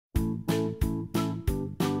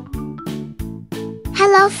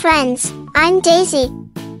Hello friends, I'm Daisy.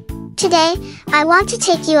 Today, I want to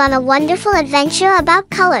take you on a wonderful adventure about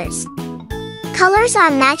colors. Colors are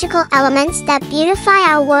magical elements that beautify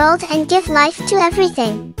our world and give life to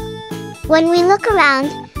everything. When we look around,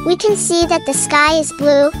 we can see that the sky is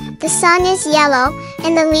blue, the sun is yellow,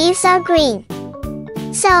 and the leaves are green.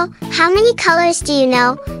 So, how many colors do you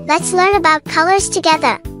know? Let's learn about colors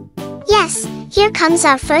together. Yes, here comes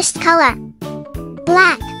our first color.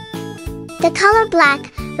 Black. The color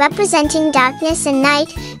black, representing darkness and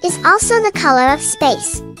night, is also the color of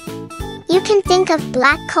space. You can think of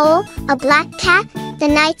black coal, a black cat, the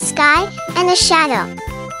night sky, and a shadow.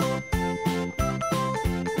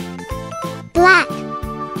 Black.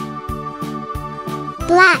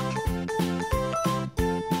 Black.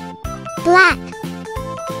 Black.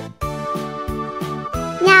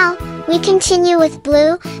 Now, we continue with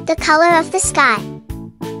blue, the color of the sky.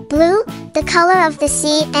 Blue, the color of the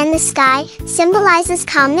sea and the sky, symbolizes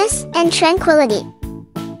calmness and tranquility.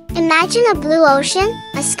 Imagine a blue ocean,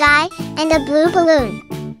 a sky, and a blue balloon.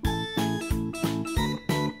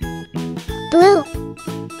 Blue.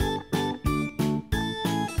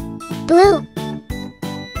 Blue.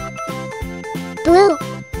 Blue.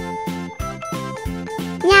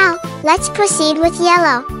 Now, let's proceed with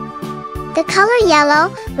yellow. The color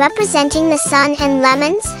yellow, representing the sun and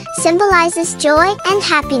lemons, symbolizes joy and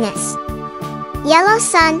happiness. Yellow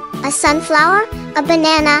sun, a sunflower, a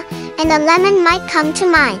banana, and a lemon might come to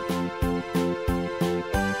mind.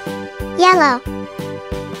 Yellow.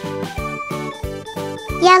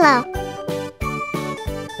 Yellow.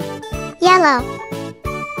 Yellow.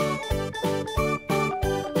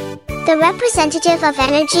 The representative of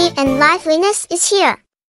energy and liveliness is here.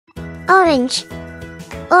 Orange.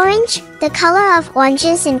 Orange, the color of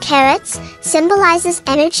oranges and carrots, symbolizes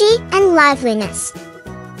energy and liveliness.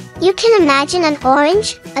 You can imagine an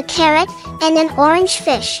orange, a carrot, and an orange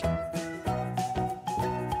fish.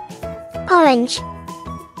 Orange.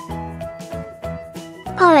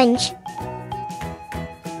 Orange.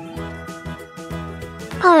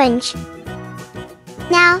 Orange.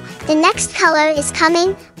 Now, the next color is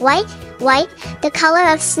coming, white. White, the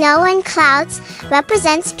color of snow and clouds,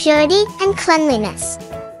 represents purity and cleanliness.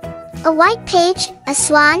 A white page, a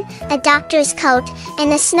swan, a doctor's coat,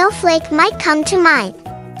 and a snowflake might come to mind.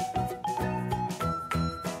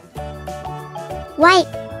 White.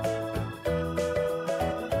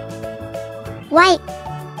 White.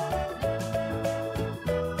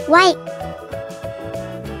 White.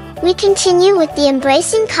 We continue with the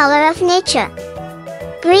embracing color of nature.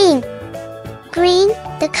 Green. Green,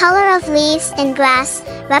 the color of leaves and grass,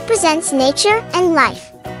 represents nature and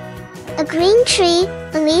life. A green tree,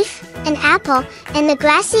 a leaf, an apple, and the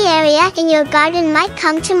grassy area in your garden might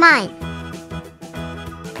come to mind.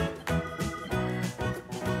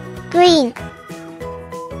 Green.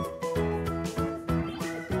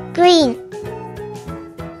 Green.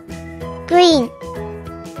 Green.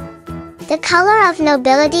 The color of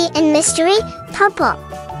nobility and mystery, purple.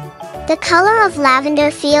 The color of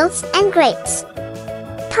lavender fields and grapes.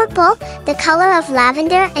 Purple, the color of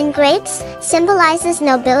lavender and grapes, symbolizes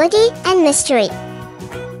nobility and mystery.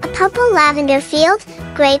 A purple lavender field,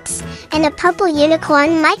 grapes, and a purple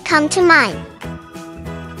unicorn might come to mind.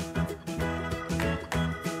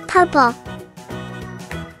 Purple.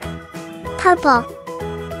 Purple.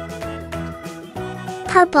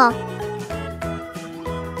 Purple.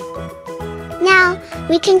 Now,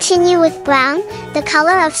 we continue with brown, the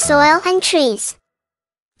color of soil and trees.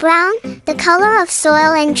 Brown, the color of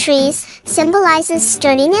soil and trees, symbolizes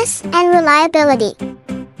sturdiness and reliability.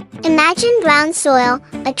 Imagine brown soil,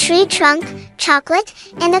 a tree trunk, chocolate,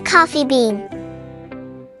 and a coffee bean.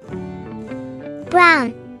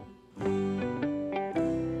 Brown.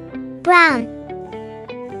 Brown.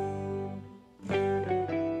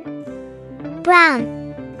 Brown.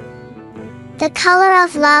 The color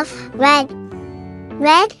of love, red.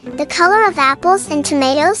 Red, the color of apples and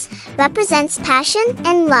tomatoes, represents passion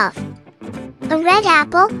and love. A red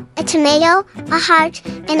apple, a tomato, a heart,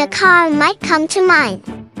 and a car might come to mind.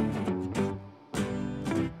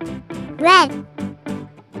 Red.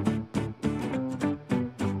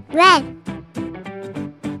 Red.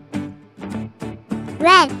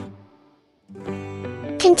 Red.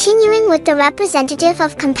 Continuing with the representative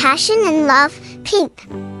of compassion and love, pink.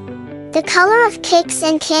 The color of cakes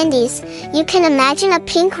and candies, you can imagine a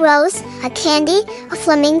pink rose, a candy, a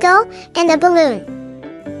flamingo, and a balloon.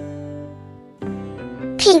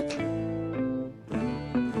 Pink.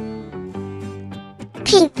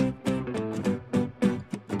 Pink.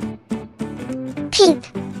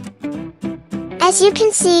 Pink. As you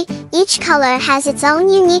can see, each color has its own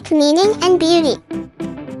unique meaning and beauty.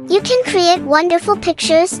 You can create wonderful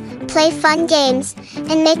pictures, play fun games,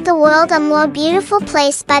 and make the world a more beautiful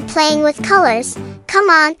place by playing with colors. Come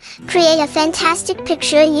on, create a fantastic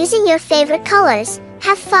picture using your favorite colors.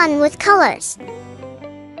 Have fun with colors.